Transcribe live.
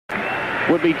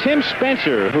would be Tim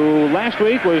Spencer, who last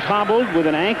week was hobbled with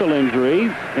an ankle injury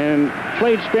and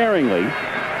played sparingly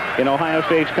in Ohio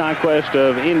State's conquest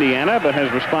of Indiana, but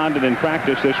has responded in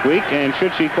practice this week and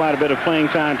should see quite a bit of playing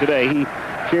time today. He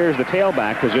shares the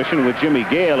tailback position with Jimmy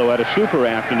Gale, who had a super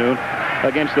afternoon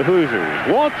against the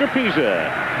Hoosiers. Walter Pisa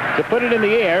to put it in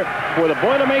the air for the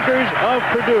Boilermakers of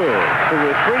Purdue, who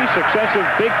with 3 successive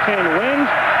Big Ten wins,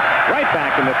 right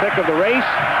back in the thick of the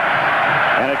race,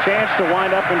 and a chance to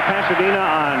wind up in Pasadena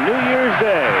on New Year's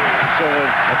Day. So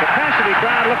a capacity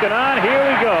crowd looking on. Here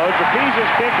we go.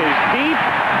 Trapeza's kick is deep.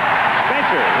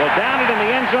 Spencer will down it in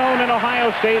the end zone, and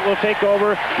Ohio State will take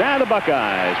over. Now the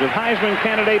Buckeyes with Heisman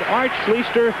candidate Art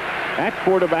Schleister at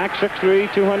quarterback, 6'3",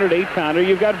 208-pounder.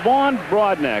 You've got Vaughn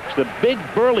Broadnex, the big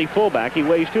burly fullback. He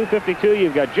weighs 252.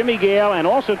 You've got Jimmy Gale and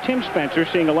also Tim Spencer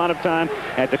seeing a lot of time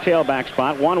at the tailback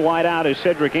spot. One wide out is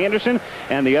Cedric Anderson,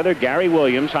 and the other Gary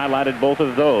Williams highlighted both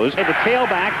of those. The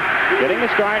tailback getting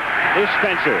the start is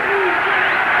Spencer.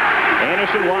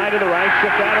 Anderson wide to the right,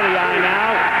 shift out of the eye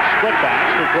now. Split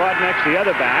backs with Broadnex the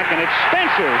other back, and it's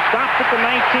Spencer stopped at the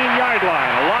 19-yard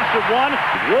line. A loss of 1.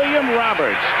 William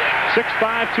Roberts,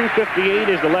 6'5", 258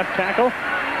 is the left tackle.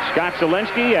 Scott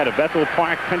Zelensky out of Bethel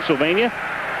Park, Pennsylvania.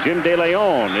 Jim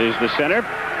DeLeon is the center.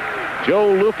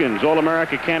 Joe Lukens,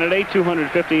 All-America candidate,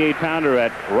 258-pounder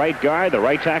at right guard. The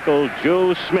right tackle,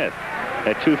 Joe Smith,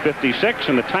 at 256,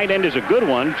 and the tight end is a good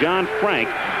one, John Frank,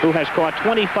 who has caught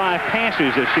 25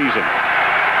 passes this season.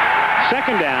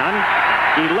 Second down,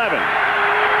 11.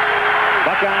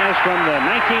 Buckeyes from the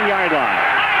 19-yard line.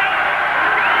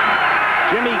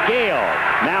 Jimmy Gale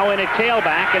now in at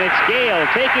tailback, and it's Gale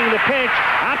taking the pitch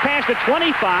out past the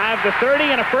 25, the 30,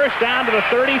 and a first down to the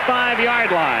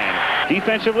 35-yard line.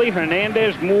 Defensively,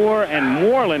 Hernandez, Moore, and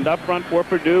Moreland up front for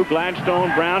Purdue.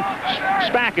 Gladstone, Brown.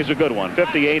 Spack is a good one,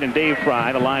 58, and Dave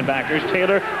Fry, the linebackers.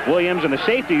 Taylor, Williams, and the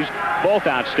safeties, both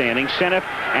outstanding, Seneff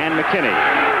and McKinney.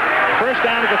 First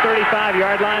down at the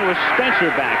 35-yard line with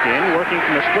Spencer back in, working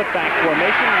from the split-back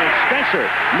formation. And it's Spencer,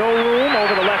 no room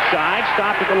over the left side,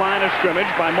 stopped at the line of scrimmage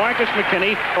by Marcus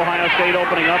McKinney. Ohio State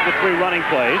opening up with 3 running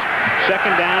plays.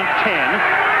 Second down, 10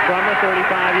 from the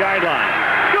 35-yard line.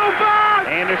 Go back!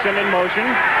 Anderson in motion,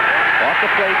 off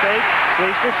the play fake.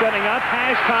 Schleister setting up,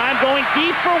 has time, going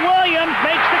deep for Williams,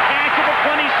 makes the catch at the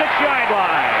 26-yard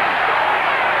line.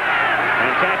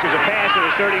 And catches a pass in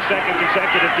his 32nd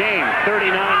consecutive game.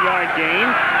 39-yard gain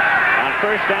on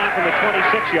first down from the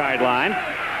 26-yard line.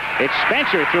 It's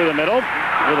Spencer through the middle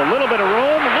with a little bit of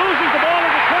room. Loses the ball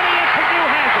at the 20, and Purdue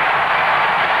has it.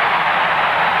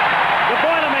 The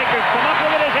Boilermakers come up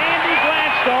with it as Andy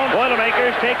Gladstone.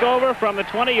 Boilermakers take over from the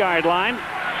 20-yard line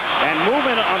and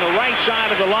moving on the right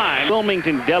side of the line.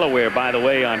 Wilmington, Delaware, by the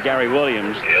way, on Gary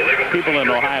Williams. People in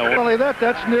Ohio. Not only that,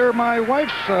 that's near my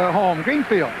wife's home,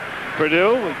 Greenfield.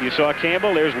 Purdue, you saw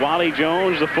Campbell. There's Wally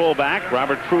Jones, the fullback.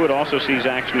 Robert Pruitt also sees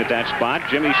action at that spot.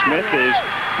 Jimmy Smith is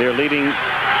their leading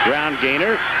ground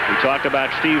gainer. We talked about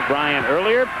Steve Bryant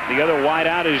earlier. The other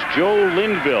wideout is Joe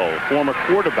Linville, former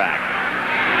quarterback.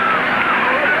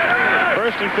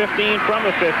 First and 15 from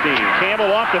the 15.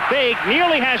 Campbell off the fake.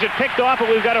 Nearly has it picked off, but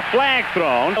we've got a flag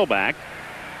thrown. Back.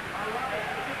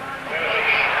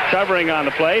 Covering on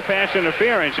the play. Pass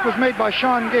interference. It was made by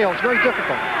Sean Gale. It's very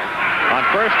difficult. On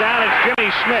first down, it's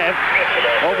Jimmy Smith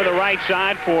over the right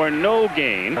side for no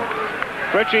gain.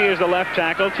 Fritchie is the left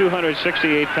tackle,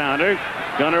 268-pounder.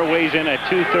 Gunner weighs in at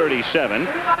 237.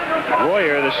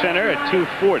 Royer, the center, at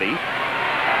 240.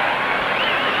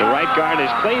 The right guard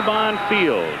is Claiborne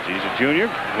Fields. He's a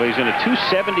junior, weighs in at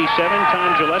 277.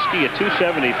 Tom Gillespie at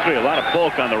 273. A lot of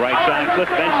bulk on the right side. Cliff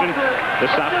Benson,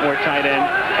 the sophomore tight end,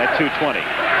 at 220.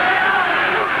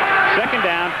 Second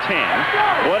down,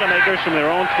 10. Boilermakers from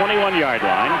their own 21-yard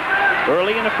line.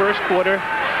 Early in the first quarter,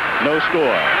 no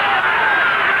score.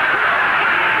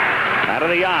 Out of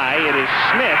the eye, it is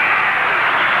Smith.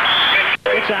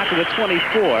 It's out to the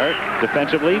 24.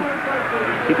 Defensively,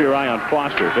 keep your eye on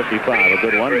Foster, 55, a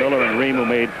good one. Miller and Ream, who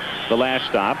made the last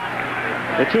stop.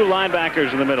 The 2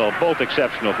 linebackers in the middle, both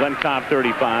exceptional. Glenn Cobb,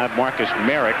 35. Marcus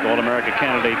Merrick, All-America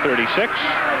candidate, 36.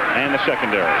 And the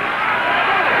secondary.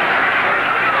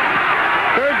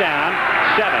 Third down,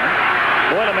 7.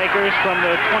 Boilermakers from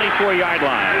the 24-yard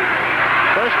line.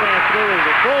 First man through is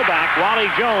the fullback, Wally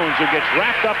Jones, who gets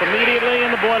wrapped up immediately,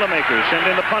 and the Boilermakers send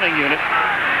in the punting unit.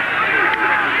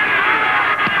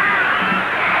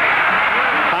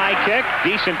 High kick,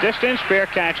 decent distance, fair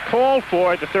catch called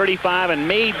for at the 35 and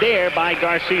made there by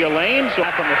Garcia Lane. So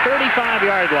from the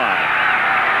 35-yard line.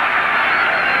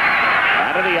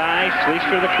 Out of the eye,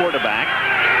 Schleister, the quarterback,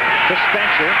 to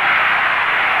Spencer.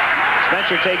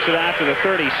 Spencer takes it out to the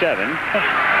 37.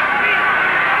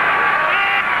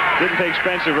 Didn't take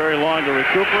Spencer very long to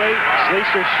recuperate.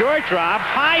 Sleester short drop.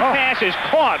 High pass is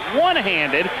caught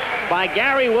one-handed by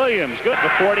Gary Williams. Good for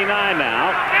 49 now.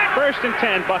 1st and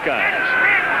 10 Buckeyes.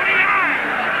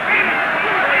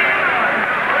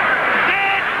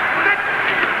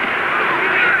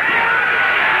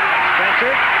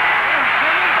 Spencer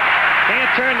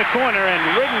can't turn the corner and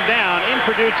ridden down in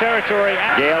Purdue territory.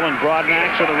 Gale and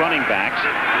Broadnax are the running backs.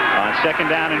 On 2nd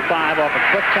down and 5 off a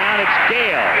quick count, it's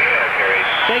Gale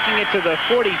taking it to the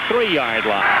 43-yard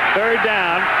line. 3rd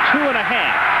down, 2.5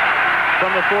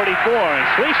 from the 44, and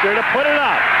Sleester to put it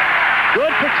up.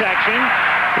 Good protection,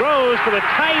 throws for the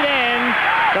tight end,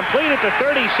 complete at the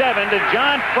 37 to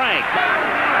John Frank.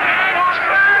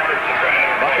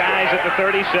 Buckeyes at the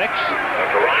 36,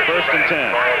 1st and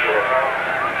 10.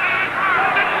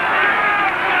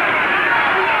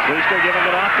 Sleester giving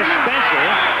it off to Spencer.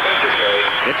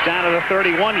 It's down to the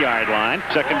 31-yard line.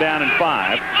 2nd down and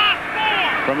 5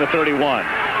 from the 31.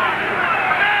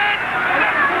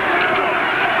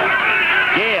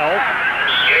 Gale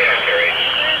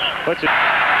puts it.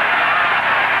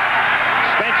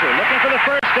 Spencer looking for the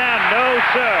 1st down. No,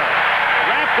 sir.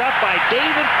 Wrapped up by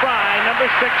David Fry, number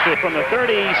 6 from the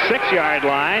 36-yard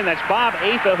line. That's Bob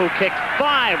Atha, who kicked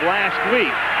 5 last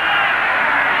week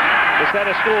to set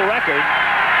a school record.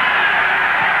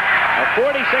 A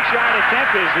 46-yard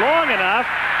attempt is long enough,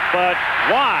 but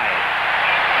wide.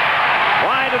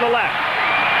 Wide to the left.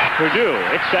 Purdue,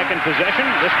 its 2nd possession.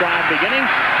 This drive beginning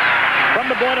from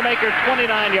the Boilermakers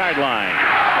 29-yard line.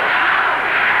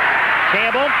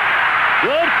 Campbell,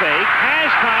 good fake,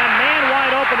 has time. Man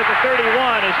wide open at the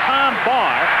 31 is Tom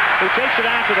Barr, who takes it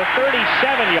out to the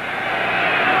 37-yard.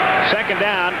 2nd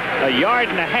down, 1.5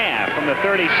 yards from the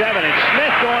 37, and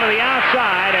Smith going to the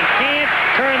outside and can't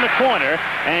turn the corner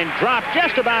and drop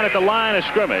just about at the line of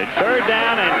scrimmage. 3rd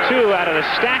down and 2 out of the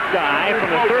stack dive from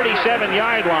the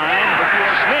 37-yard line.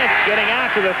 Smith getting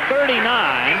out to the 39.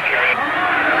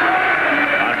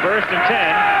 On 1st and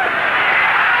 10,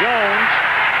 Jones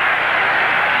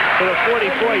to the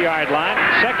 44-yard line.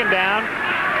 2nd down,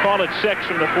 call it 6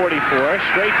 from the 44.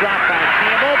 Straight drop by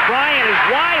Campbell. Bryant is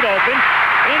wide open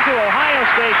into Ohio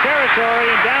State territory,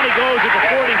 and down he goes at the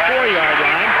 44-yard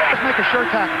line. Let's make a sure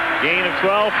tackle. Gain of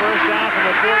 12, 1st down from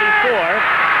the 44.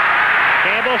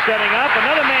 Campbell setting up.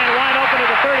 Another man wide open at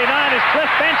the 39 is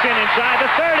Cliff Benson inside the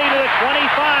 30 to the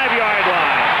 25-yard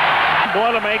line.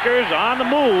 Boilermakers on the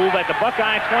move at the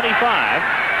Buckeye 25.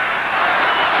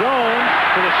 Jones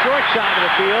to the short side of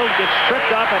the field, gets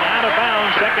tripped up and out of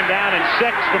bounds. 2nd down and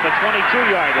 6 from the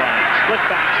 22-yard line. Split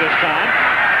backs this time.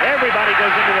 Everybody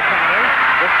goes into the pattern.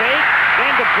 The fake,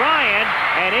 then to Bryant,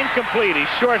 and incomplete. He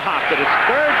short hopped it. It's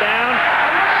 3rd down,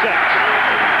 6.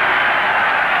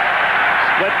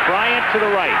 Split Bryant to the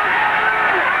right.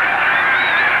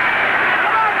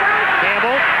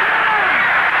 Campbell.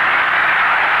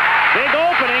 Big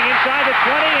opening inside the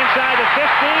 20, inside the 15,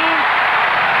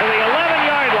 to the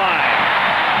 11-yard line.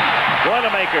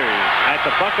 Boilermakers at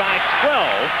the Buckeye 12,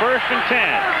 1st and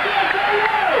 10.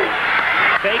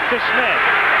 Fake to Smith.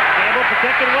 Campbell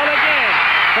protected well again.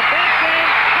 To Benson,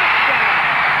 touchdown.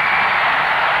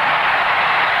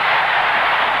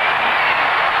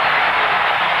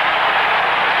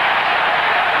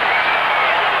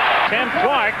 Tim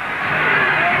Clark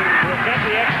to attempt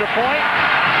the extra point.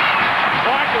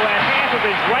 Clark, who had half of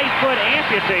his right foot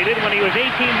amputated when he was 18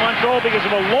 months old because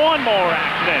of a lawnmower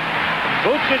accident.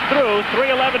 Boots it through.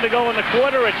 3:11 to go in the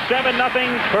quarter. It's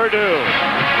 7-0 Purdue.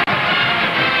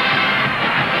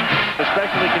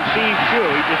 Especially conceived shoe.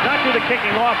 He does not do the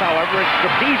kicking off, however. It's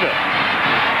Trapeza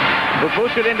who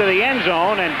boots it into the end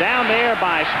zone, and down there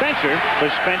by Spencer was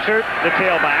Spencer, the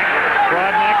tailback.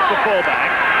 Broadnax, the fullback.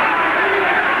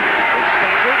 It's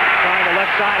Spencer trying the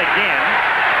left side again.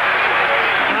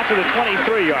 Out to the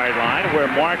 23-yard line where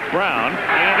Mark Brown.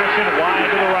 Anderson wide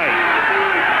to the right.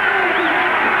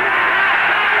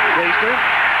 Sleester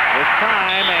with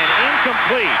time and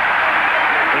incomplete.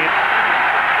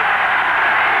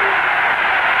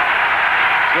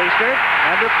 Sleester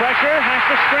under pressure, has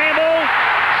to scramble,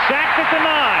 sacked at the 9.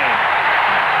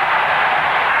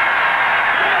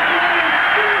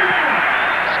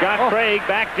 Scott Craig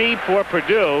back deep for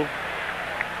Purdue.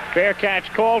 Fair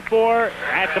catch called for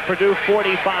at the Purdue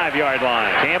 45-yard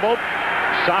line. Campbell,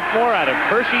 sophomore out of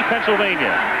Hershey,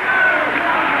 Pennsylvania.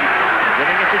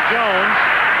 Giving it to Jones.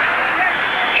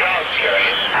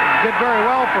 Did very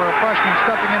well for a freshman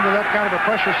stepping into that kind of a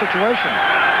pressure situation.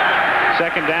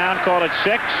 2nd down, call it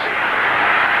 6.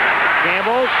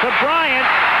 Campbell to Bryant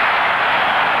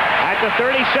at the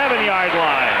 37-yard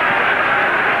line.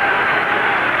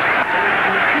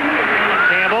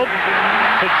 Campbell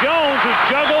to Jones, who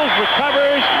juggles,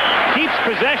 recovers, keeps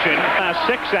possession.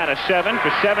 6 out of 7 for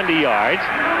 70 yards.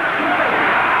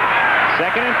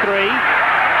 2nd and 3.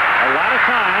 A lot of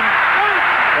time.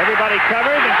 Everybody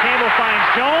covered, and Campbell finds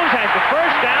Jones, has the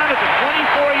first down at the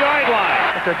 24-yard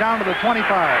line. They're down to the 25.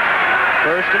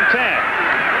 1st and 10.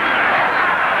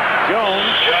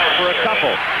 Jones for a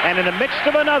couple. And in the midst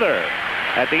of another,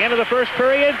 at the end of the first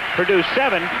period, Purdue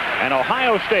 7 and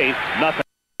Ohio State nothing.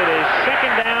 It is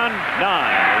 2nd down 9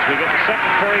 as we get the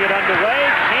second period underway.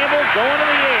 Campbell going to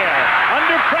the air.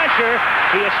 Under pressure,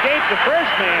 he escaped the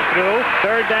first man through.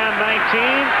 3rd down 19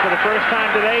 for the first time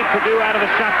today. Purdue out of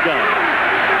the shotgun.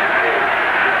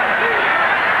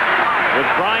 With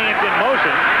Bryant in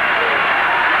motion.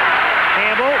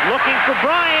 Campbell looking for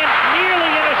Bryant.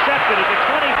 Nearly intercepted at the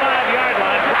 25-yard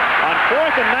line. On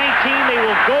 4th and 19, they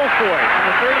will go for it from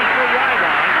the 33-yard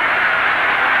line.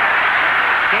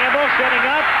 Campbell setting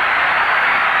up.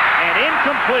 And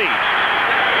incomplete.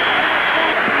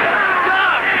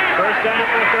 First down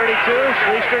for the 32.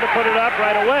 Schleister to put it up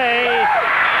right away.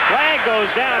 Flag goes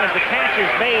down as the catch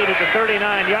is made at the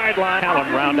 39-yard line.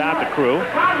 Allen round out the crew.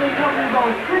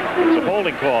 It's a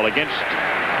holding call against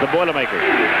the Boilermakers.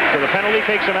 So the penalty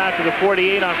takes him out to the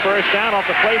 48 on first down. Off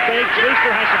the play fake. Schleister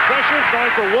has some pressure.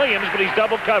 Going for Williams, but he's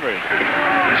double covered.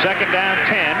 2nd down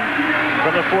 10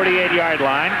 from the 48-yard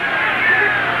line.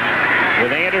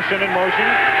 With Anderson in motion.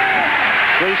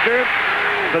 Schleister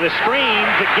for the screen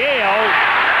to Gale.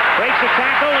 Breaks the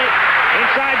tackle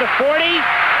inside the 40,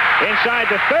 inside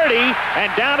the 30, and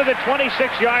down to the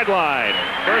 26-yard line.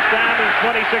 First down to the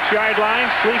 26-yard line.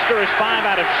 Schleister is 5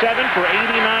 out of 7 for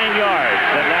 89 yards.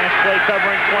 That last play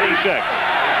covering 26.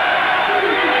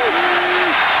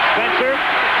 Spencer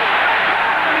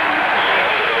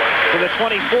to the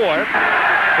 24.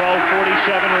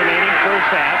 12:47 remaining first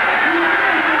half.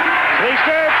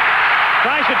 Schleister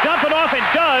tries to dump it off and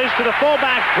does to the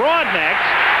fullback Broadneck.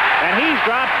 And he's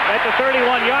dropped at the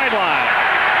 31-yard line.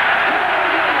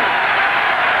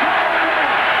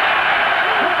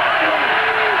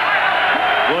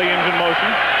 Williams in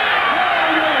motion.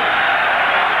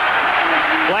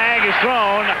 Flag is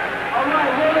thrown.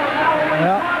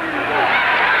 Yeah.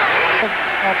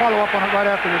 I'll follow up on it right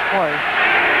after this play.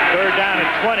 3rd down and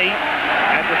 20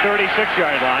 at the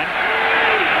 36-yard line.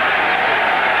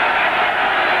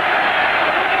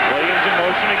 Williams in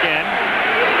motion again.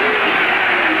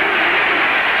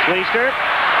 Schleister.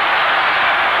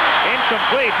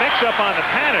 Incomplete. Mix-up on the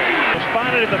pattern.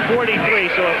 Spotted at the 43,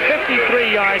 so a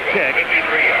 53-yard kick.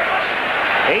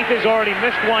 8th has already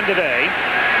missed one today.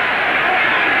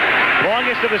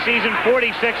 Longest of the season,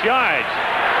 46 yards.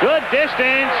 Good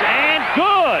distance, and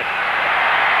good!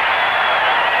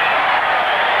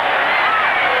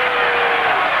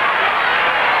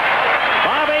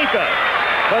 Bob Atha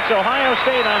puts Ohio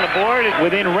State on the board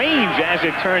within range, as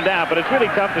it turned out, but it's really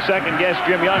tough to second-guess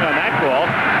Jim Young on that call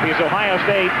because Ohio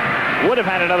State would have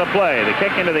had another play. The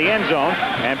kick into the end zone,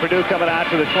 and Purdue coming out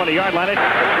to the 20-yard line.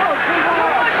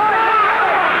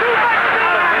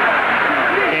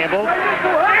 Campbell,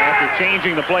 after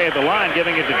changing the play at the line,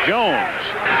 giving it to Jones.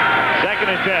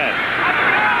 2nd and 10.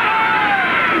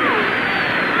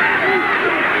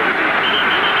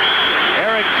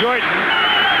 Eric Jordan.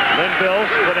 Linville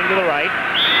splitting to the right.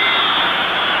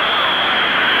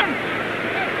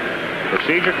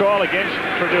 Procedure call against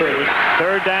Purdue. It was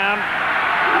 3rd down,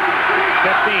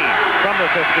 15 from the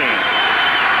 15.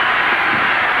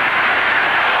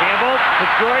 Campbell to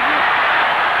Jordan.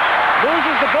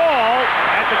 Loses the ball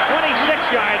at the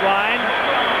 26-yard line.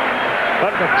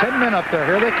 But the 10 men up there.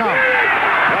 Here they come.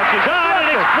 Rushes on, and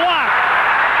it's blocked.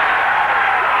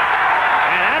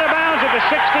 And out of bounds at the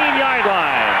 16-yard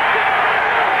line.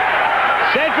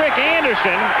 Cedric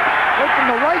Anderson. From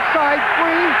the right side,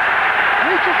 free,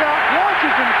 reaches out,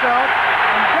 launches himself,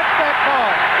 and gets that ball.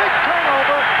 Big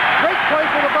turnover, great play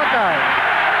for the Buckeyes.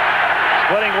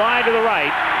 Splitting wide to the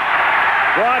right.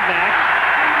 Broadneck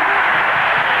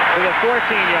to the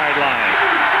 14-yard line.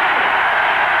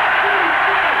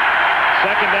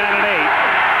 2nd down and 8.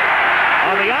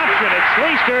 On the option, it's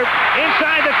Schleister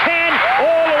inside the 10,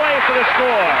 all the way for the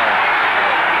score.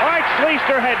 Art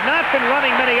Schleister had not been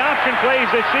running many option plays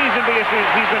this season because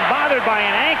he's been bothered by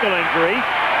an ankle injury.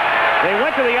 They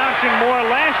went to the option more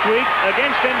last week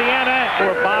against Indiana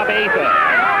for Bob Atha.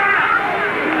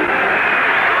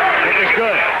 It was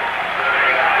good.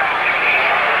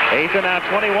 Atha now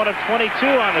 21 of 22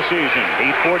 on the season.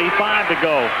 8:45 to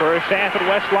go. First half at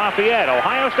West Lafayette.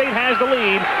 Ohio State has the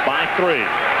lead by 3.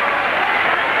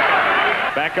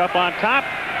 Back up on top.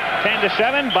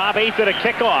 10-7. Bob Atha to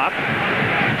kick off.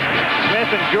 Smith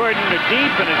and Jordan are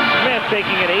deep, and it's Smith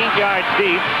taking it 8 yards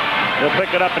deep. He'll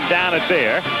pick it up and down it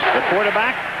there. The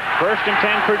quarterback, 1st and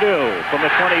 10 Purdue from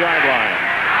the 20-yard line.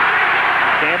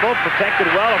 Campbell protected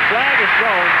well. A flag is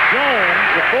thrown. Jones,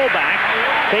 the fullback,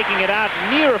 taking it out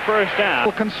near a 1st down.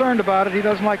 A little concerned about it. He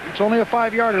doesn't like, it's only a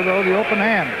 5-yarder though, the open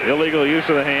hand. Illegal use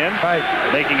of the hand. Right.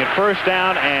 Making it 1st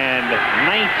down and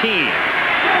 19.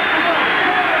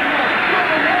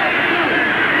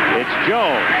 It's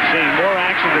Jones seeing more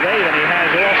action today than he has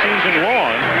all season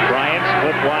long. Bryant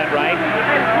split wide right.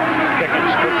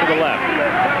 Pickens split to the left.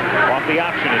 Off the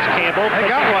option is Campbell. They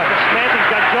got one. Smith. He's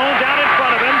got Jones out in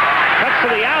front of him. Cuts to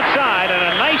the outside, and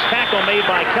a nice tackle made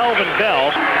by Kelvin Bell.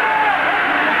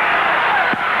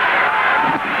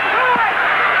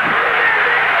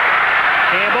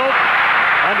 Campbell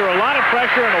under a lot of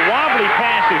pressure, and a wobbly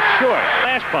pass is short.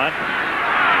 Last punt.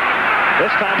 This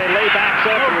time they lay back,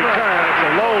 set up a return. It's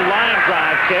a low line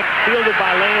drive kick, fielded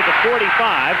by Lane at the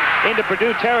 45 into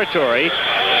Purdue territory,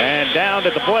 and down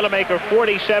at the Boilermaker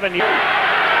 47.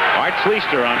 Art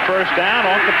Schleister on 1st down,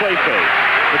 off the play fake.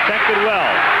 Protected well.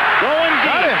 Going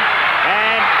deep.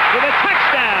 And with a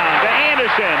touchdown to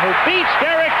Anderson, who beats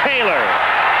Derek Taylor.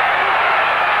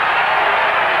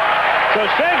 So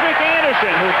Cedric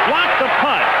Anderson, who blocked the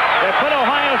punt that put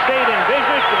Ohio State in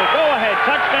business for the go-ahead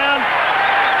touchdown.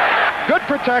 Good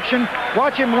protection.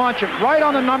 Watch him launch it right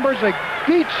on the numbers. It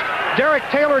beats Derek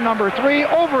Taylor, number 3,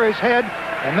 over his head.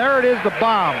 And there it is, the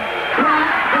bomb.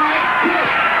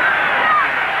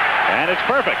 And it's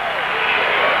perfect.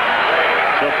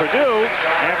 So Purdue,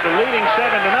 after leading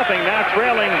 7-0, now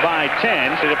trailing by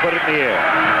 10, so to put it in the air.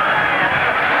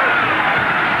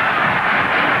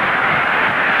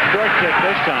 Short kick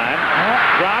this time.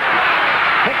 Dropped.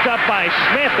 Picked up by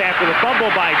Smith after the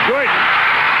fumble by Jordan.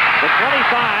 The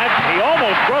 25, he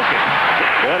almost broke it.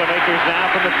 Boilermakers now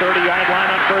from the 30-yard line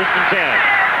on 1st and 10.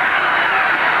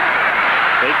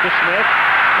 Fake to Smith.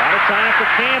 A lot of time for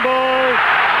Campbell.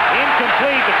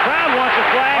 Incomplete. The crowd wants a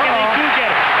flag, and they do get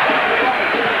it.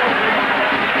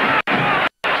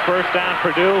 1st down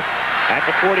Purdue at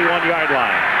the 41-yard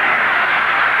line.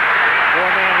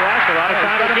 4-man rush. A lot of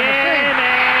time again.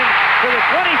 And to the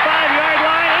 25-yard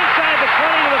line, inside the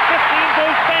 20 to the 15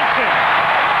 goes Benson.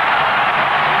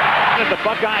 At the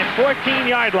Buckeye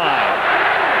 14-yard line.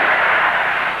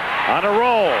 On a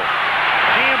roll.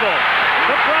 Campbell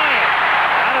to Bryant.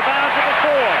 Out of bounds at the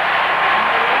 4.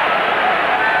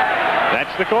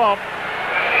 That's the call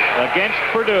against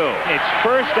Purdue. It's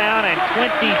 1st down and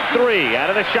 23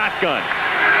 out of the shotgun.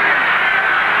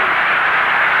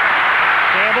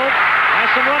 Campbell has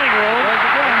some running room.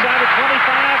 Inside the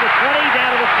 25, the 20,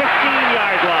 down to the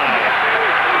 15-yard line.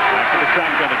 Back to the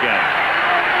shotgun again.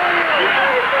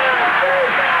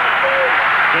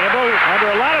 Campbell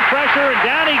under a lot of pressure, and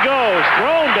down he goes.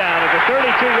 Thrown down at the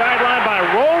 32-yard line by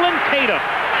Roland Tatum.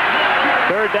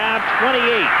 3rd down, 28.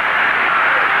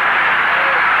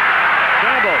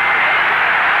 Campbell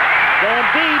going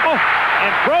deep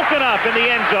and broken up in the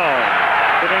end zone.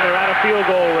 They're out of field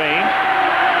goal range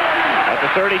at the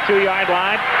 32-yard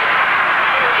line.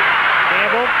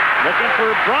 Campbell looking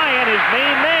for Bryant, his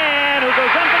main man, who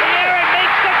goes up in the air and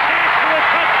makes the catch for a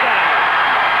touchdown.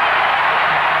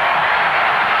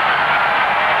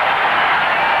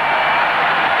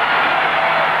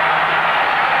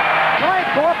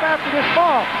 Go up after this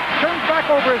ball. Turns back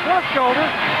over his left shoulder.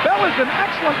 Bell is in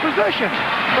excellent position,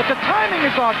 but the timing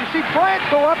is off. You see Bryant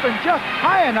go up and just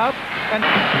high enough. And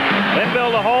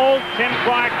Linville to hold. Tim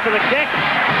Clark for the kick,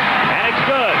 and it's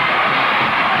good.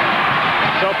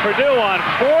 So Purdue on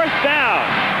 4th down,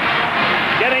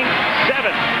 getting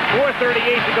 7.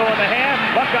 4:38 to go in the half.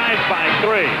 Buckeyes by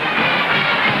 3.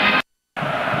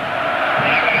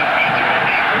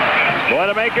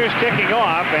 Boilermakers kicking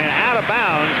off, and out of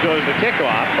bounds goes the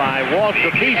kickoff by Walt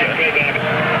Trapeza.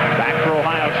 Back for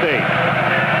Ohio State.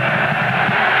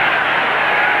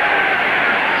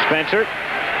 Spencer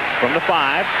from the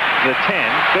 5, the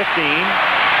 10, 15,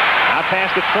 out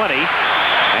past the 20,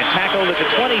 and tackled at the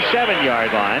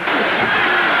 27-yard line.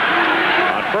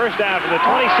 On 1st down from the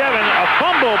 27, a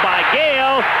fumble by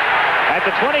Gale at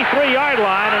the 23-yard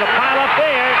line, and a pile up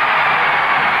there.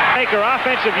 Our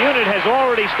offensive unit has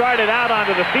already started out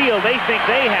onto the field. They think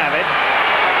they have it,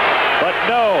 but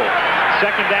no.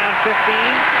 2nd down, 15.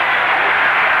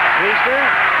 Schleister,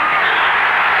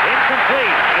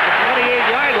 incomplete at the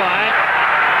 28-yard line.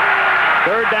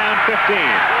 3rd down, 15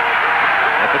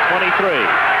 at the 23.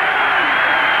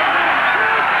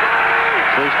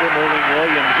 Schleister moving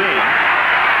Williams in.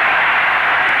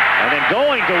 And then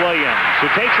going to Williams, who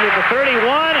takes it at the 31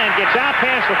 and gets out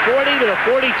past the 40 to the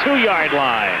 42-yard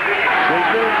line.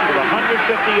 Schleister with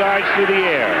 150 yards through the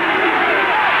air.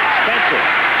 Spencer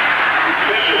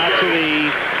out to the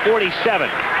 47.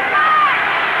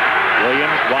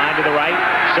 Williams wide to the right.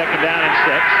 Second down and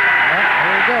 6.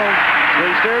 Here we go.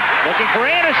 Schleister looking for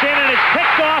Anderson, and it's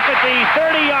picked off at the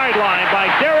 30-yard line by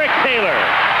Derek Taylor.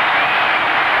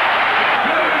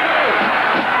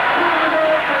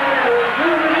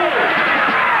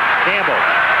 Campbell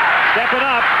stepping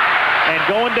up and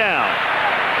going down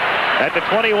at the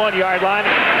 21-yard line.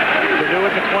 Purdue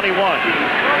at the 21.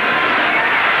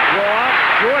 Draw.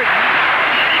 Jordan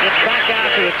gets back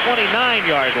out to the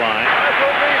 29-yard line.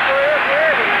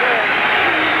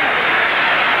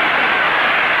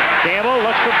 Campbell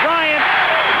looks for Bryant.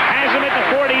 Has him at the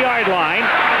 40-yard line.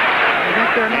 You think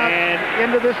they're not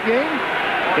into this game?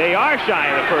 They are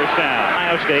shy of the first down.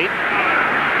 Ohio State.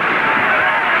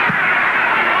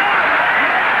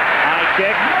 High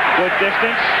kick. Good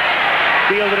distance.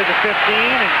 Fielded at the 15.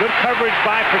 And good coverage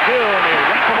by Purdue. And they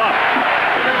wrap him up.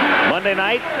 Monday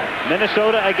night,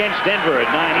 Minnesota against Denver at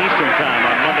 9 Eastern time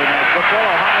on Monday Night Football.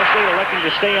 Ohio State electing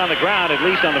to stay on the ground, at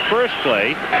least on the first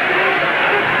play.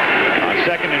 On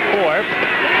 2nd and 4.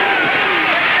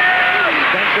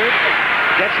 Spencer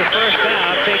gets the first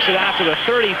down, takes it out to the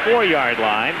 34-yard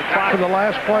line. For the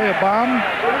last play, a bomb.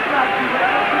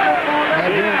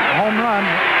 Home run.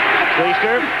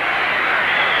 Schleister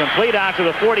complete out to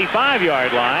the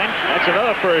 45-yard line. That's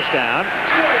another first down.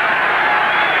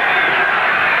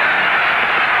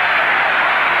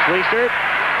 Schleister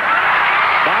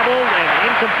bobbled and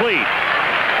incomplete.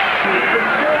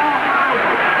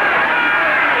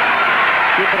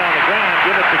 Keep it on the ground,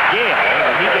 give it to Gale,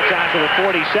 and he gets out to the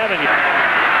 47.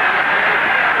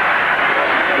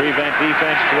 Prevent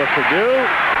defense for Purdue.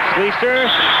 Schleister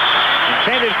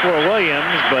intended for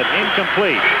Williams, but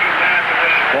incomplete.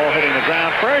 Ball hitting the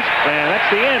ground first, and that's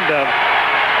the end of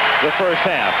the first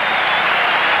half.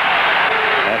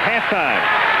 At halftime,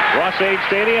 Ross-Ade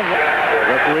Stadium,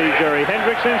 referee Jerry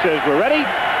Hendrickson says we're ready,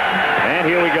 and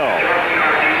here we go.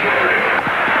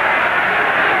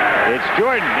 It's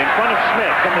Jordan in front of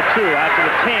Smith from the 2, out to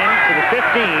the 10, to the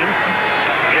 15,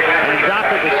 and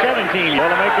dropped at the 17.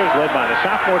 Boilermakers led by the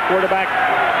sophomore quarterback,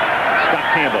 Scott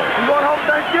Campbell. You going home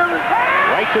Thanksgiving?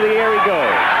 Right to the air he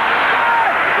goes.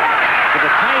 To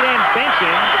the tight end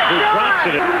Benson, who drops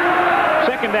it.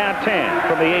 Second down 10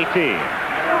 from the 18.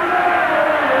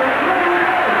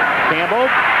 Campbell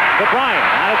to Bryant,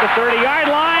 out at the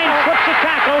 30-yard line, slips the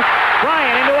tackle.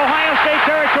 Bryant into Ohio State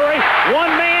territory.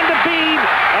 One man to beat,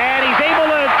 and he's able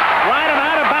to ride him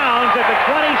out of bounds at the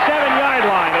 27-yard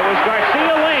line. It was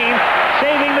Garcia Lane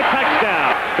saving the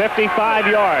touchdown. 55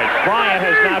 yards. Bryant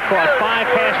has now caught 5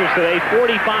 passes today,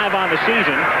 45 on the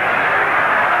season.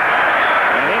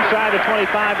 And inside the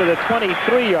 25 to the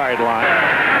 23-yard line.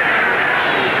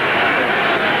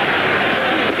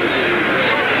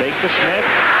 Fake to Smith.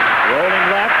 Rolling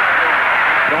left,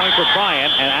 going for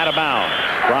Bryant, and out of bounds.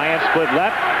 Bryant split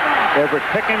left, Everett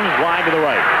Pickens wide to the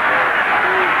right.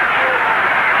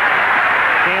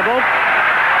 Campbell,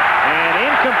 and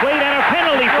incomplete, and a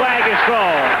penalty flag is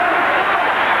thrown.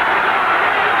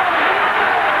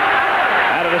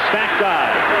 Out of the stack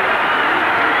dive.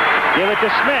 Give it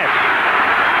to Smith.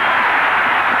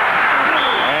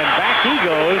 And back he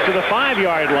goes to the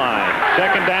 5-yard line.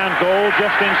 Second down goal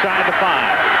just inside the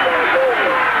 5.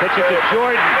 Pitch it to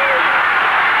Jordan.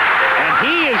 And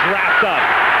he is wrapped up.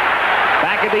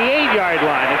 Back at the 8-yard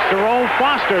line. It's Jerome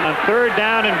Foster on 3rd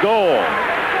down and goal.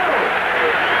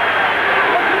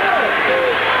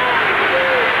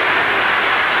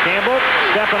 Campbell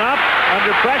stepping up,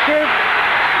 under pressure.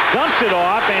 Dumps it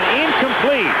off and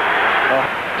incomplete. A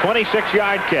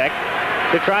 26-yard kick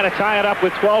to try to tie it up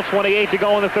with 12:28 to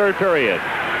go in the 3rd period.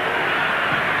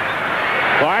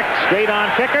 Clark straight on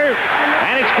kicker,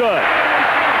 and it's good.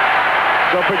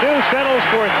 So Purdue settles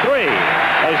for 3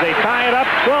 as they tie it up.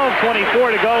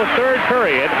 12:24 to go, 3rd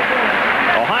period.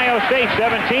 Ohio State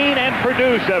 17 and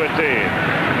Purdue 17.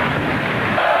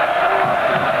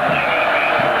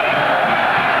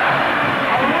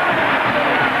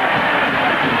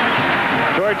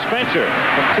 George Spencer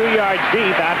from 2 yards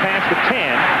deep, out past the 10,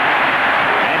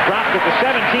 and dropped at the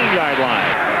 17-yard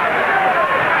line.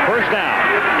 First down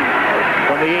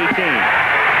from the 18.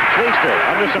 Schleister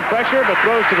under some pressure, but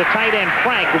throws to the tight end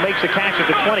Frank, who makes the catch at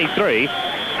the 23.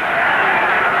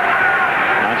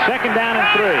 On 2nd down and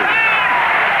 3.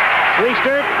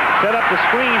 Schleister set up the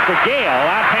screen for Gale,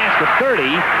 out past the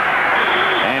 30,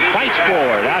 and fights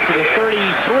forward out to the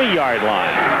 33-yard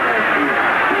line.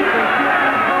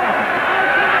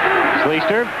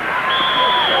 Schleister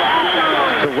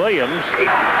to Williams.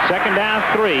 2nd down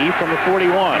 3 from the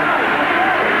 41.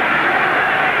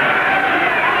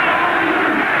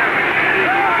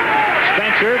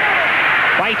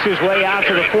 Fights his way out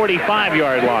to the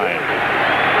 45-yard line.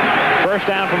 First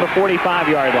down from the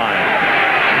 45-yard line.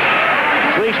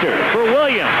 Schleister for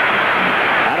Williams.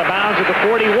 Out of bounds at the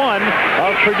 41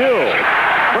 of Purdue.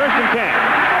 First and 10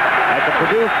 at the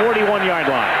Purdue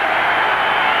 41-yard line.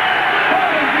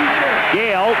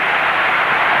 Gale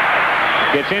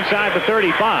gets inside the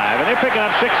 35, and they're picking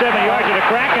up 6-7 yards at a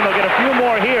crack, and they'll get a few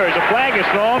more here as a flag is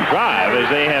thrown. Drive as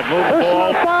they have moved the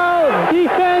ball. Personal foul,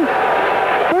 defense,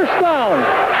 first down.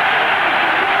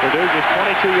 Purdue just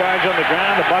 22 yards on the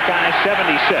ground, the Buckeyes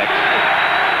 76.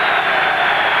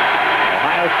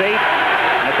 Ohio State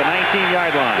at the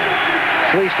 19-yard line.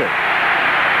 Schleister.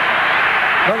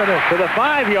 Look at this. To the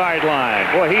 5-yard line.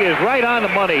 Boy, he is right on the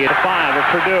money at 5 of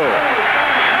Purdue.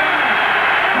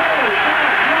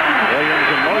 Williams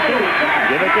in motion.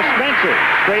 Give it to Spencer.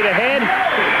 Straight ahead.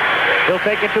 He'll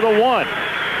take it to the 1.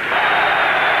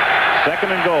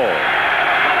 Second and goal.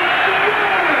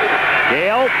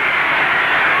 Gale.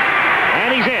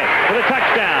 And he's in for the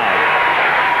touchdown.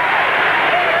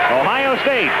 Ohio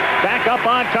State back up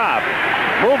on top.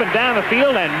 Moving down the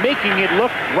field and making it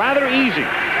look rather easy.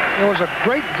 It was a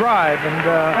great drive and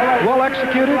well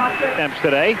executed. Attempts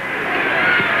today.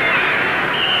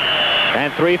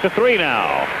 And 3 for 3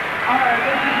 now.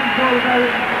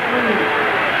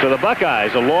 So the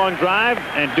Buckeyes, a long drive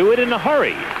and do it in a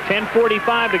hurry.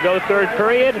 10:45 to go, third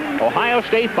period. Ohio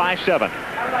State by 7.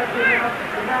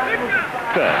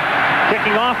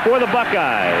 Kicking off for the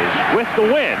Buckeyes with the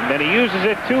win, and he uses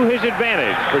it to his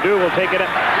advantage. Purdue will take it up.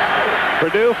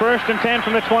 Purdue first and 10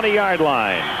 from the 20-yard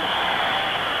line.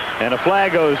 And a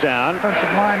flag goes down.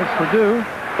 Defensive line is Purdue.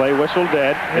 Play whistle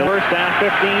dead. First down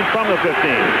 15 from the 15.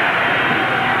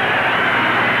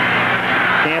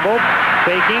 Campbell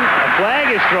taking. A flag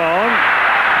is thrown.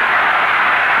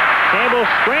 Campbell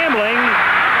scrambling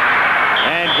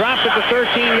and dropped at the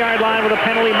 13-yard line with a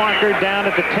penalty marker down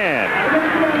at the 10.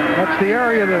 That's the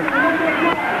area that...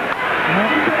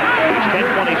 It's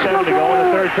 10:27 to go in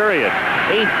the third period.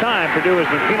 8th time Purdue has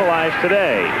been penalized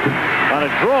today. On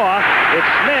a draw,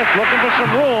 it's Smith looking for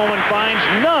some room and finds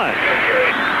none.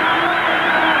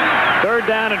 Third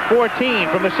down and 14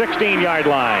 from the 16-yard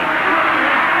line.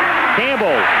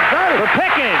 Campbell for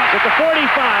Pickens at the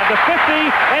 45, the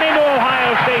 50, and into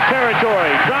Ohio State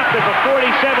territory. Dropped at the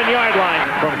 47-yard line.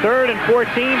 From third and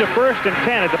 14 to first and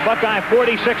 10 at the Buckeye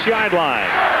 46-yard line.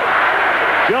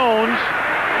 Jones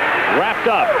wrapped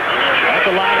up at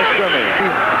the line of scrimmage.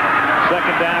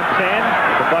 Second down 10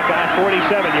 at the Buckeye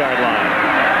 47-yard line.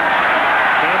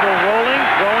 Campbell rolling,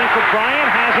 throwing for Bryant,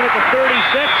 has it at the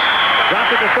 36,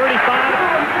 dropped at the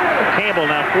 35. Campbell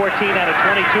now 14 out of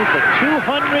 22 for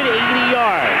 280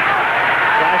 yards.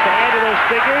 Tries to add to those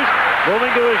figures,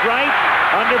 moving to his right,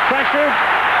 under pressure,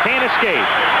 can't escape.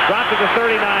 Dropped at the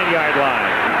 39-yard line.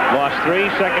 Lost 3,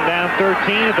 second down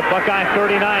 13 at the Buckeye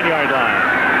 39-yard line.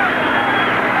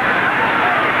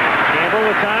 Campbell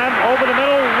with time, over the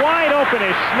middle, wide open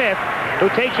is Smith, who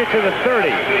takes it to the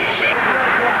 30.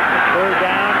 Third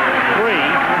down, 3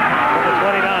 from the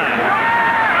 29.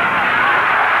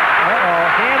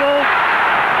 Campbell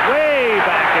way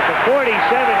back at the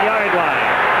 47-yard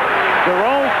line.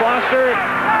 Jerome Foster.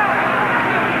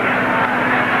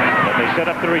 But they set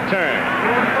up the return.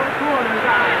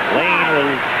 Lane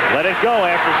will let it go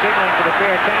after signaling for the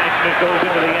fair catch, and it goes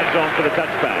into the end zone for the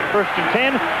touchback. First and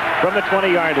 10 from the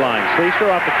 20-yard line. Schleister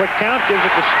off the quick count, gives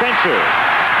it to Spencer.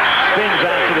 Spins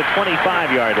out to the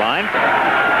 25-yard line.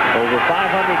 Over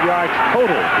 500 yards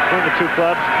total between the two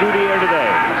clubs through the air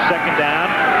today. Second down,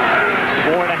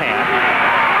 4.5.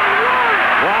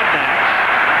 Rodnax,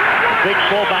 big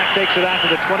fullback, takes it out to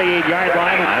the 28-yard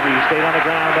line. He stayed on the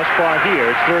ground thus far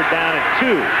here. It's third down and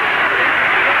 2.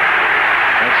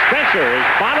 And Spencer is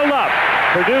bottled up.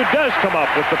 Purdue does come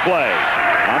up with the play.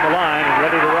 On the line and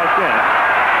ready to rush in.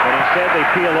 But instead they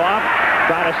peel off,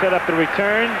 try to set up the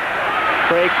return.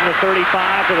 Craig from the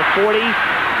 35 to the 40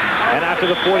 and out to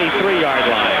the 43-yard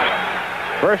line.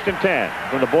 First and 10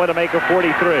 from the Boilermaker 43.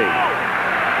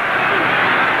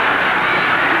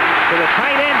 To the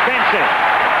tight end, Benson.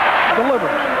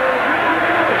 Delivers.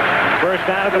 First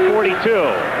down at the 42.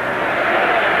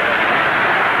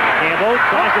 Campbell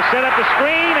tries to set up the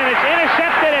screen, and it's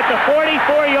intercepted at the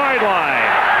 44-yard line.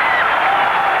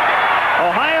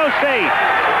 Ohio State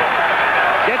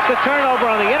gets the turnover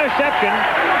on the interception.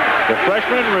 The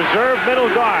freshman reserve middle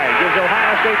guard gives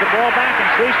Ohio State the ball back, and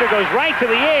Schleister goes right to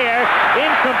the air.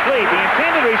 Incomplete. The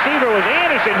intended receiver was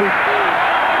Anderson, who...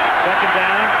 Second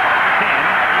down, 10.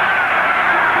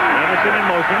 Anderson in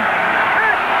motion.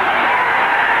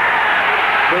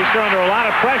 Schleister under a lot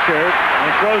of pressure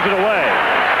and throws it away.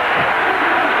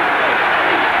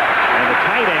 And the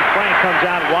tight end, Frank, comes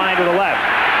out wide to the left.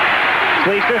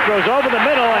 Sleester throws over the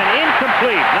middle and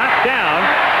incomplete. Knocked down.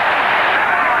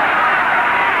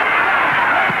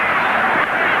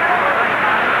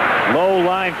 Low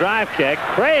line drive kick.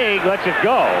 Craig lets it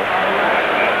go.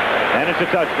 And it's a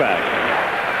touchback.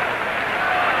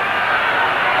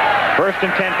 1st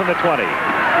and 10 from the 20.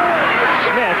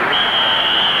 Smith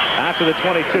out to the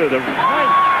 22. The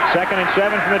 2nd and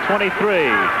 7 from the 23.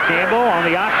 Campbell on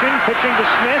the option, pitching to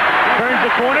Smith. Turns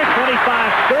the corner,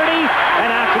 25-30,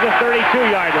 and out to the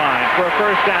 32-yard line for a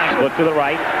first down. Look to the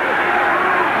right.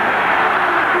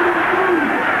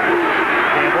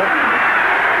 Campbell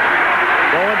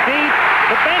going deep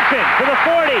to Benson to the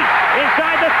 40,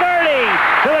 inside the 30,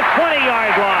 to the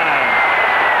 20-yard line.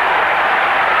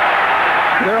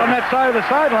 They're on that side of the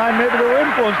sideline. Maybe they were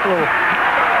influenced a little.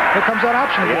 Here comes that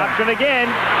option again. The option again.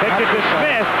 Pitch it to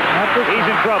Smith. He's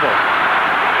in trouble.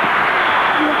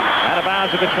 Out of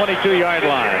bounds at the 22-yard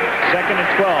line. 2nd and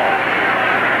 12.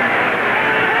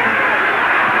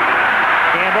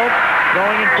 Campbell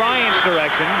going in Bryant's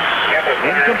direction.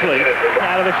 Incomplete.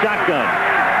 Out of the shotgun.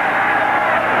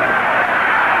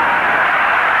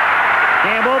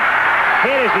 Campbell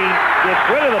hit as he gets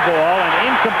rid of the ball and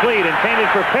incomplete,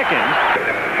 intended for Pickens.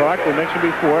 Clark, we mentioned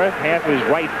before, half his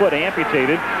right foot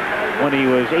amputated when he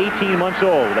was 18 months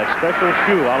old. That special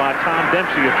shoe a la Tom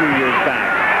Dempsey a few years back.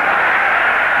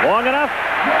 Long enough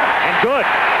and good.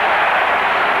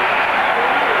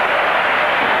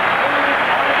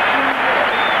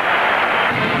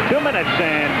 Two minutes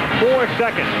and 4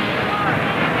 seconds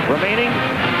remaining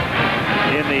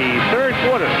in the 3rd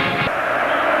quarter.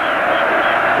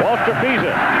 Walter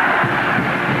Pisa.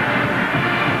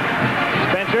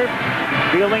 Spencer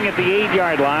fielding at the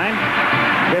 8-yard line.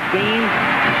 15,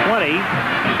 20,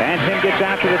 and Tim gets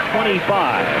out to the 25.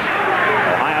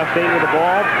 Ohio State with the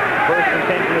ball. 1st and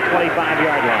 10 from the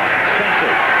 25-yard line.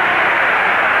 Spencer.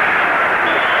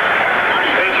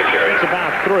 It's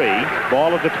about 3.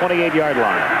 Ball at the 28-yard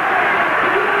line.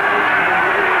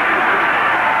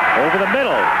 Over the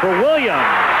middle for Williams.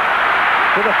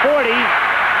 To the 40.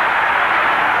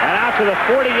 And out to the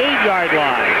 48-yard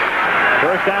line.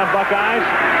 First down Buckeyes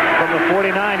from the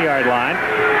 49-yard line.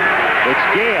 It's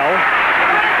Gale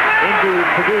into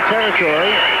Purdue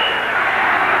territory.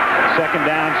 2nd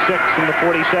down, 6 from the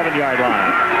 47-yard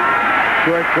line.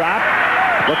 Short drop.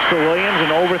 Looks for Williams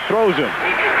and overthrows him.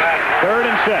 3rd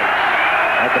and 6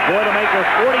 at the Boilermaker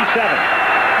 47.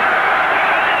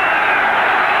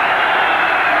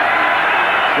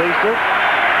 Sleester,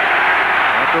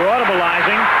 after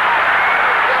audibleizing,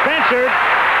 Spencer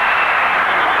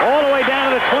all the way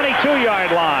down to the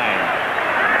 22-yard line.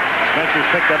 Spencer's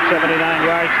picked up 79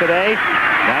 yards today.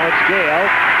 Now it's Gale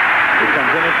who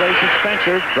comes in and faces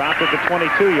Spencer, dropped at the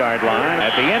 22-yard line.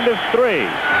 At the end of 3,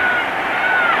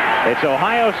 it's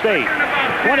Ohio State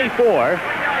 24,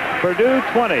 Purdue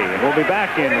 20. We'll be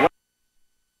back in...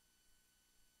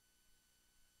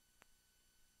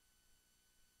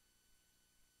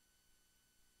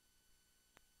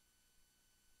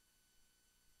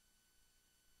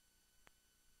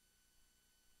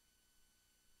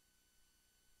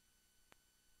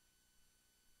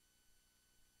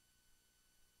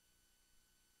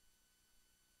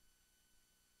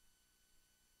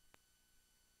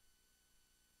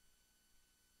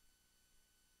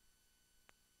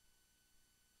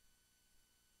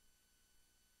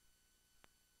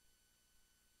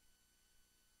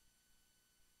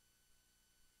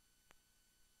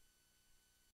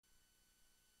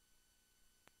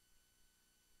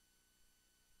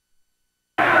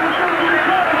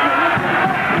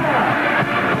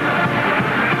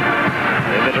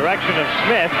 of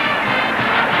Smith,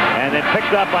 and then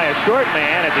picked up by a short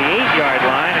man at the 8-yard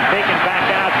line and taken back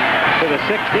out to the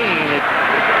 16.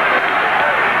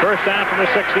 First down from the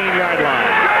 16-yard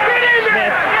line.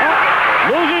 Smith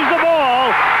loses the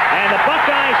ball, and the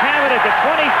Buckeyes have it at the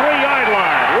 23-yard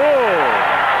line. Whoa!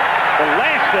 The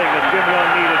last thing that Jim Young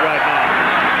needed right now.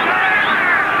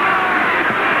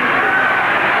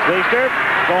 Sleester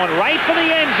going right for the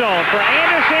end zone for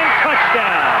Anderson.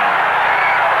 Touchdown.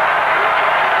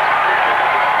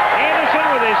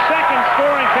 With his 2nd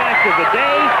scoring catch of the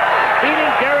day,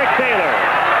 beating Derek Taylor.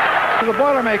 To the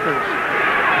Boilermakers.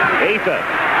 Atha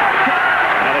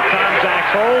out of Tom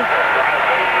Zach's hold,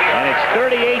 and it's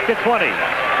 38-20.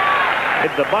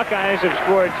 The Buckeyes have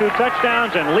scored 2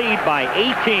 touchdowns and lead by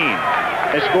 18.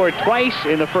 They scored twice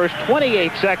in the first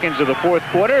 28 seconds of the 4th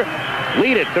quarter,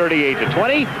 lead at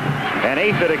 38-20, and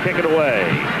Atha to kick it away.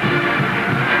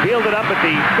 Fielded up at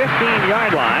the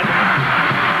 15-yard line.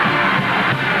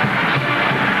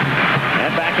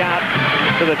 Back out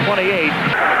to the 28.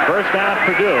 First down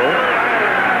Purdue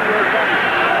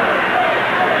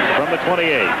from the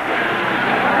 28.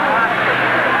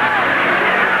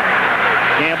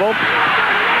 Campbell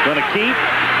going to keep.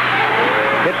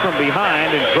 Hit from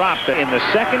behind and dropped in the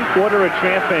second quarter at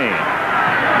Champaign.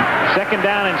 Second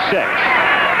down and 6.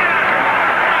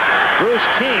 Bruce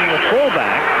King, the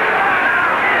fullback.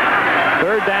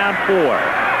 Third down, 4.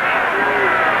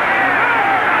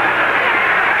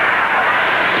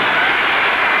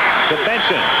 To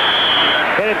Benson.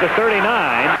 Hit at the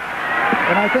 39.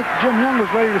 And I think Jim Young was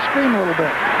ready to scream a little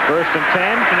bit. First and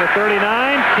 10 from the 39.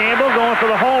 Campbell going for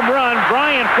the home run.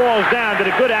 Bryant falls down. Did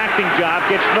a good acting job.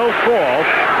 Gets no fall.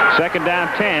 Second down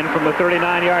 10 from the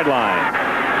 39-yard line.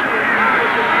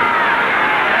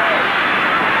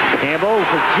 Campbell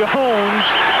for Jones.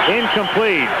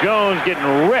 Incomplete. Jones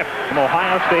getting ripped from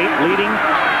Ohio State, leading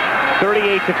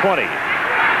 38-20.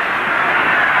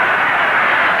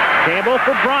 Campbell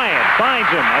for Bryant. Finds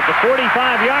him at the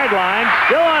 45-yard line.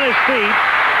 Still on his feet.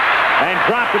 And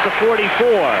dropped at the 44.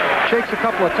 Shakes a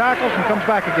couple of tackles and comes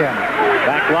back again.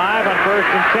 Back live on first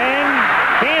and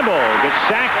 10. Campbell gets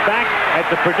sacked back at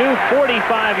the Purdue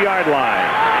 45-yard line.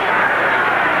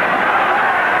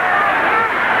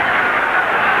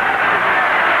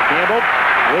 Campbell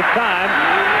with time,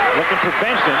 looking for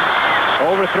Benson.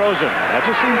 Overthrows him. That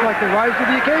just seems like they rise to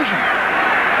the occasion.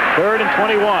 Third and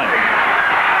 21.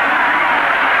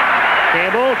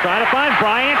 Campbell trying to find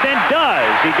Bryant and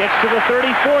does. He gets to the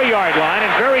 34-yard line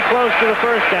and very close to the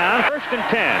first down. First and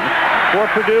 10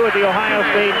 for Purdue at the Ohio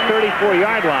State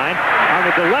 34-yard line. On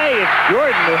the delay, it's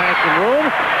Jordan who has some room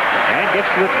and gets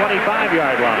to the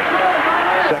 25-yard line.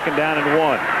 Second down and 1.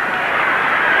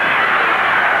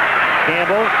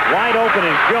 Campbell wide open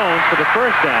is Jones for the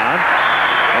first down,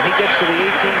 and he gets to the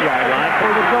 18-yard line. For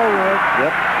the goal, Red.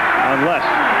 Yep, unless.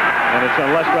 And it's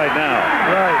unless right now.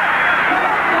 Right.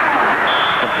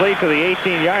 Complete to the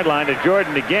 18-yard line to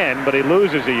Jordan again, but he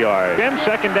loses a yard.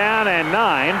 Second down and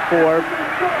 9 for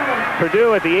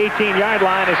Purdue at the 18-yard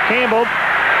line as Campbell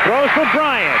throws for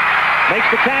Bryant. Makes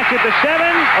the catch at the 7,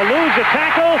 eludes a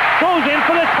tackle, goes in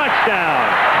for the touchdown.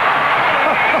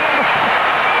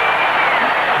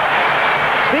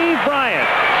 Steve Bryant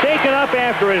taken up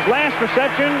after his last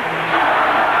reception.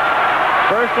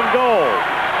 First and goal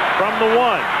from the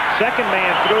 1. Second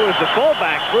man through is the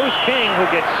fullback, Bruce King, who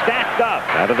gets stacked up.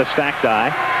 Out of the stacked eye.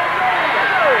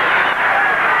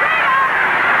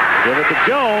 Give it to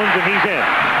Jones, and he's in.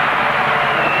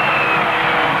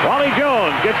 Wally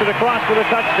Jones gets it across for the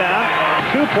touchdown.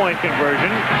 2-point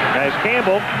conversion as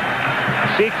Campbell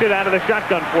seeks it out of the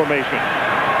shotgun formation.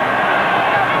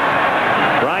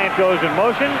 Bryant goes in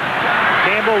motion.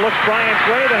 Campbell looks Bryant's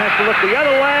way, then has to look the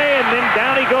other way, and then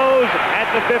down he goes at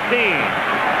the 15.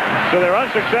 So they're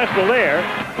unsuccessful there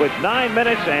with 9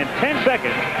 minutes and 10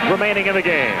 seconds remaining in the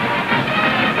game.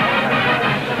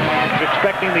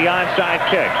 Expecting the onside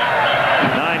kick.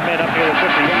 9 men up near the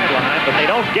 50-yard line, but they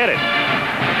don't get it.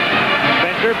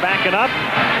 Spencer backing up,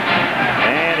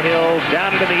 and he'll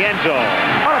down it in the end zone.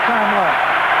 A lot of time left.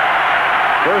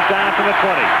 First down from the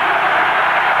 20.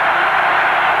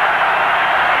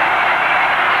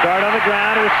 Start on the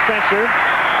ground with Spencer.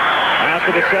 Out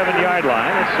to the 7-yard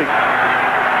line. Let's see.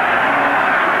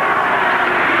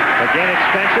 Again, it's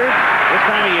Spencer. This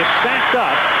time he is stacked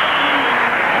up.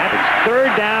 And it's third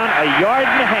down, a yard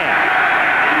and a half.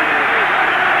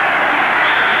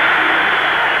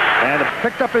 And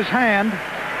picked up his hand.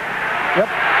 Yep.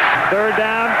 Third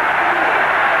down,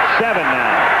 7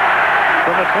 now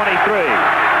from the 23.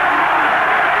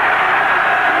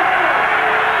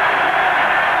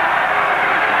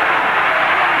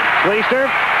 Fleester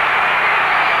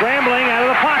scrambling out of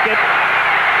the pocket.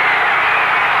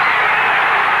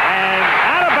 And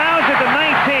out of bounds at the 19.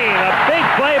 A big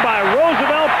play by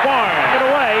Roosevelt Farm. Get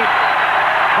away.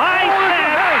 High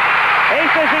snap.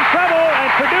 Ace is in trouble, and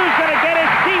Purdue's going to get it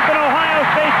deep in Ohio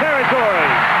State territory.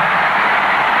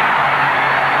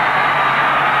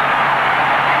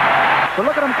 So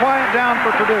look at him quiet down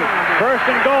for Purdue. First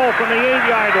and goal from the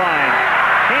 8-yard line.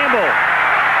 Campbell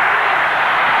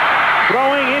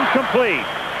throwing incomplete.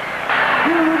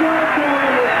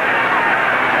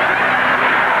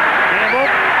 Campbell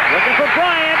looking for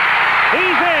Bryant.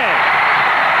 He's in.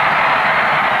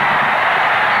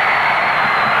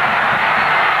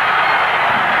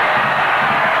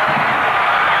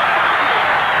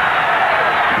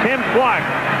 Tim Clark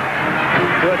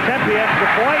to attempt the extra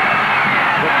point.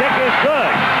 The kick is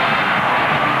good.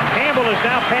 Campbell has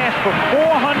now passed for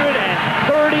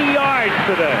 430 yards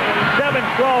today.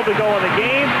 7:12 to go in the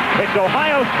game. It's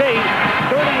Ohio State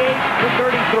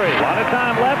 38-33. A lot of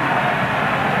time left.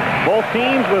 Both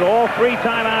teams with all 3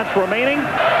 timeouts remaining.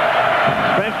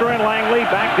 Spencer and Langley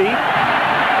back deep.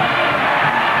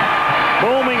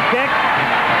 Booming kick.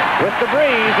 with the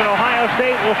breeze, and Ohio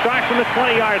State will start from the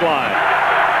 20-yard line.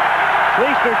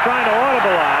 Schleister trying to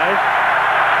audibilize.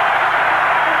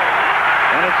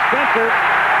 And it's Spencer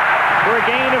for a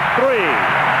gain of 3.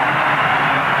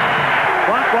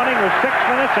 Clock running with 6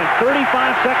 minutes and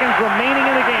 35 seconds remaining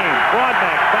in the game.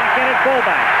 Broadneck back in at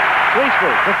fullback.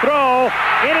 Schleister to throw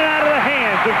in and out of the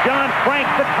hands of John Frank,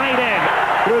 the tight end,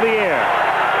 through the air.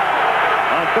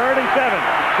 On 3rd and 7.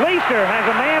 Schleister has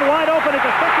a man wide open at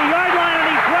the 50-yard line, and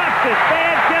he drops it.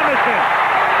 Bad Jemison.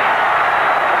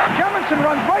 Jemison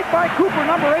runs right by Cooper,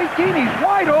 number 18. He's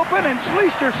wide open, and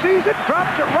Schleister sees it,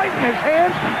 drops it right in his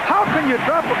hands. How can you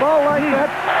drop a ball like that?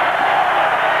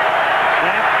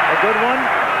 Snap, a good one,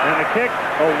 and a kick,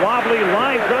 a wobbly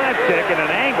line drive kick at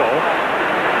an angle,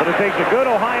 but it takes a good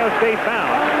Ohio State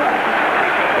bounce,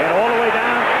 and all the way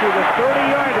down to the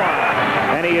 30-yard line.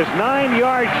 And he is 9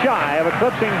 yards shy of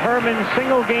eclipsing Herman's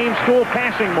single-game school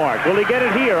passing mark. Will he get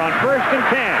it here on 1st and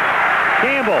 10?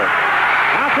 Campbell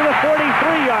out to the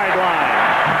 43-yard line.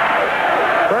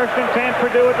 1st and 10,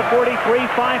 Purdue at the 43,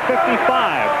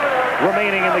 5:55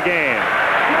 remaining in the game.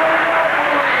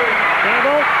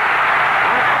 Campbell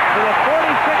out to the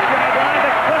 46-yard line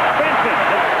to Cliff Benson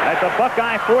at the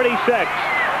Buckeye 46.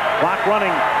 Clock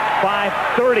running,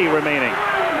 5:30 remaining.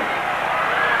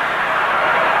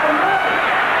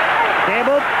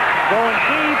 Campbell going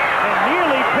deep and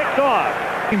nearly picked off.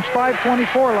 Team's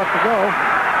 5:24 left to go.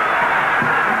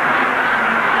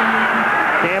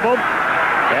 Campbell,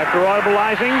 after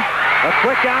audibilizing, a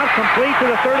quick out complete to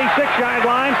the 36-yard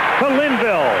line to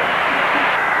Linville.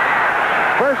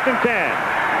 1st and 10.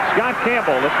 Scott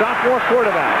Campbell, the sophomore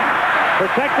quarterback.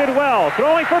 Protected well,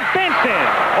 throwing for Benson.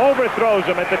 Overthrows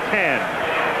him at the 10.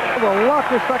 The luck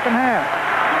this second half.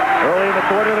 Early in the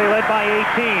quarter, they led by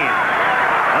 18.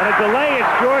 On a delay,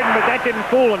 it's Jordan, but that didn't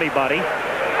fool anybody.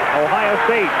 Ohio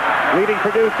State leading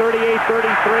Purdue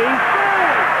 38-33.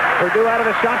 Purdue out of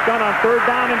the shotgun on 3rd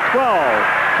down and 12.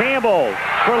 Campbell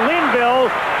for Linville.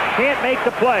 Can't make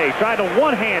the play. Tried to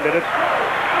one-hand it. It's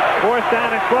 4th down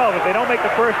and 12. If they don't make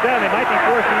the 1st down, they might be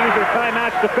forced to use their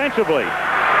timeouts defensively.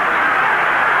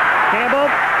 Campbell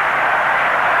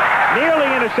nearly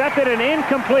intercepted and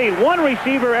incomplete. One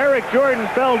receiver, Eric Jordan,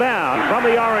 fell down from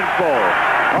the Orange Bowl.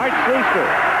 Art Schleister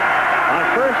on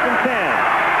 1st and 10.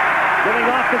 Giving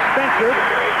off to Spencer.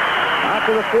 Out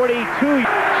to the 42.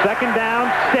 2nd down,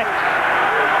 6.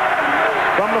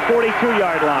 From the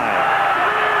 42-yard line.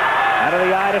 Out of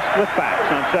the eye to splitbacks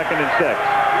on 2nd and 6.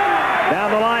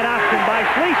 Down the line option by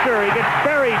Schleister. He gets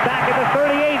buried back at the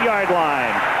 38-yard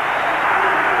line.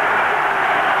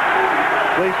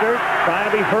 Schleister trying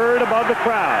to be heard above the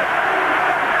crowd.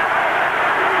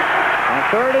 On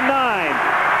 3rd and 9.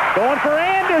 Going for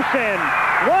Anderson.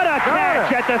 What a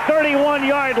catch at the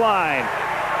 31-yard line.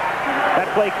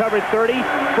 That play covered 30.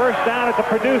 1st down at the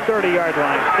Purdue 30-yard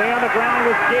line. Stay on the ground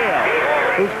with Gale,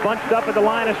 who's bunched up at the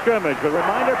line of scrimmage. But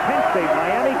reminder, Penn State,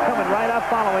 Miami coming right up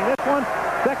following this one.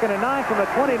 2nd and 9 from the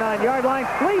 29-yard line.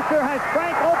 Schleister has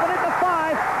Frank open at the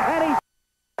 5, and he's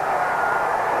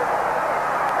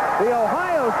the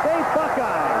Ohio State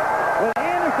Buckeyes, with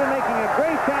Anderson making a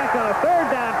great catch on a 3rd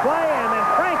down play, and then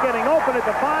Frank getting open at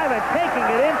the 5 and taking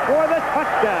it in for the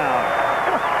touchdown.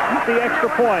 The extra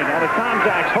point on a Tom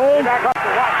Jacks hold.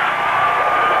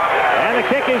 And the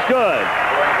kick is good.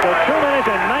 So 2 minutes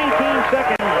and 19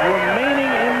 seconds remaining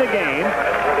in the game.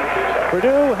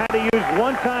 Purdue had to use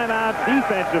 1 timeout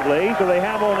defensively, so they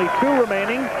have only 2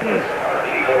 remaining.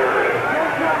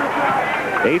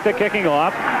 8th kicking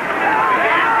off.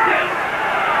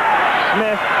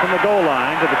 Smith from the goal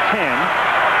line to the 10.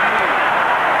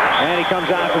 And he comes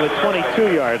out to the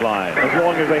 22-yard line as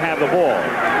long as they have the ball.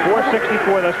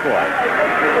 4:64 thus far.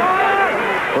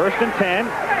 1st and 10.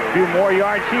 A few more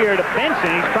yards here to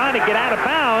Benson. He's trying to get out of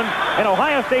bounds, and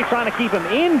Ohio State trying to keep him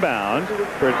inbounds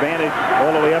for advantage all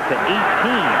the way up to 18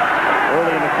 early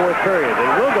in the 4th period. They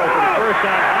will go for the 1st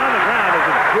down on the ground as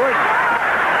it's Jordan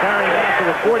carrying out to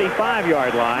the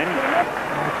 45-yard line.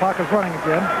 The clock is running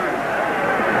again.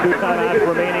 2 timeouts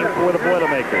remaining for the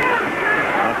Boilermakers.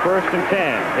 On 1st and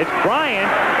 10. It's Bryant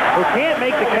who can't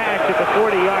make the catch at the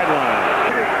 40-yard line.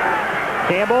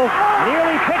 Campbell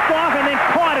nearly picked off and then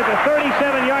caught at the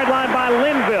 37-yard line by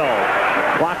Linville.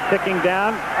 Clock ticking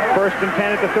down. 1st and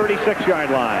 10 at the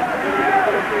 36-yard line.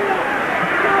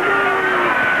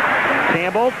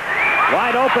 Campbell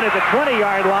wide open at the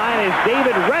 20-yard line is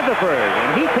David Rutherford,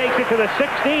 and he takes it to the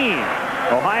 16.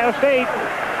 Ohio State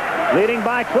leading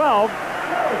by 12.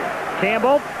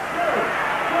 Campbell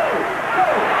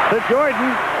to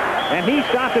Jordan, and he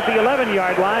stopped at the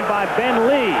 11-yard line by Ben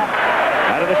Lee.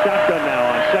 Out of the shotgun now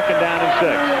on 2nd down and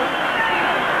 6.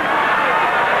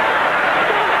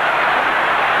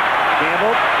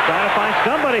 Trying to find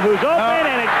somebody who's open,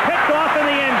 and it's picked off in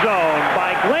the end zone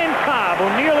by Glenn Cobb, who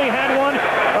nearly had one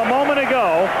a moment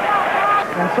ago.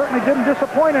 And certainly didn't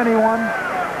disappoint anyone.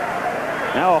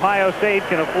 Now Ohio State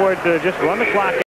can afford to just run the clock